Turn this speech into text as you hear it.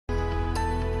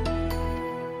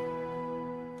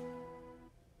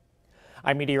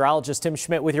I'm meteorologist Tim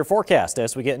Schmidt with your forecast.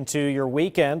 As we get into your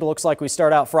weekend, looks like we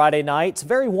start out Friday night. It's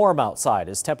very warm outside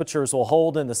as temperatures will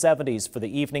hold in the 70s for the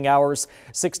evening hours.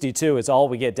 62 is all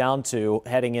we get down to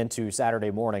heading into Saturday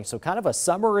morning. So kind of a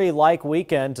summery-like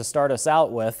weekend to start us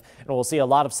out with. And we'll see a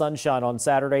lot of sunshine on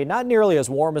Saturday, not nearly as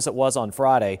warm as it was on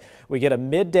Friday. We get a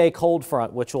midday cold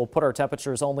front, which will put our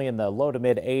temperatures only in the low to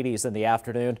mid 80s in the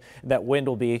afternoon. That wind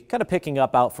will be kind of picking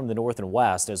up out from the north and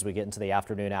west as we get into the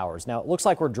afternoon hours. Now, it looks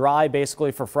like we're dry basically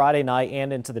for Friday night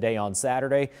and into the day on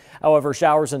Saturday. However,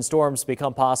 showers and storms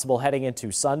become possible heading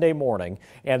into Sunday morning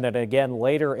and then again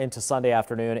later into Sunday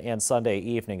afternoon and Sunday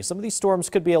evening. Some of these storms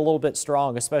could be a little bit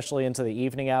strong, especially into the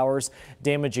evening hours.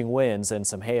 Damaging winds and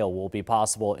some hail will be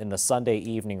possible in the Sunday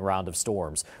evening round of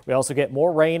storms. We also get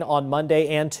more rain on Monday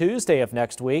and Tuesday of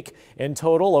next week. In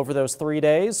total, over those 3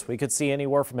 days, we could see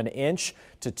anywhere from 1 inch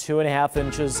to 2.5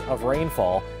 inches of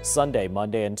rainfall Sunday,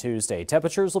 Monday, and Tuesday.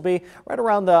 Temperatures will be right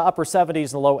around the upper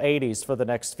 70s and low 80s for the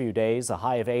next few days. A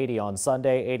high of 80 on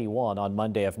Sunday, 81 on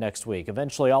Monday of next week.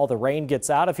 Eventually, all the rain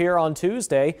gets out of here on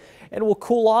Tuesday and will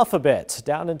cool off a bit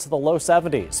down into the low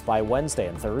 70s by Wednesday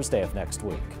and Thursday of next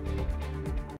week.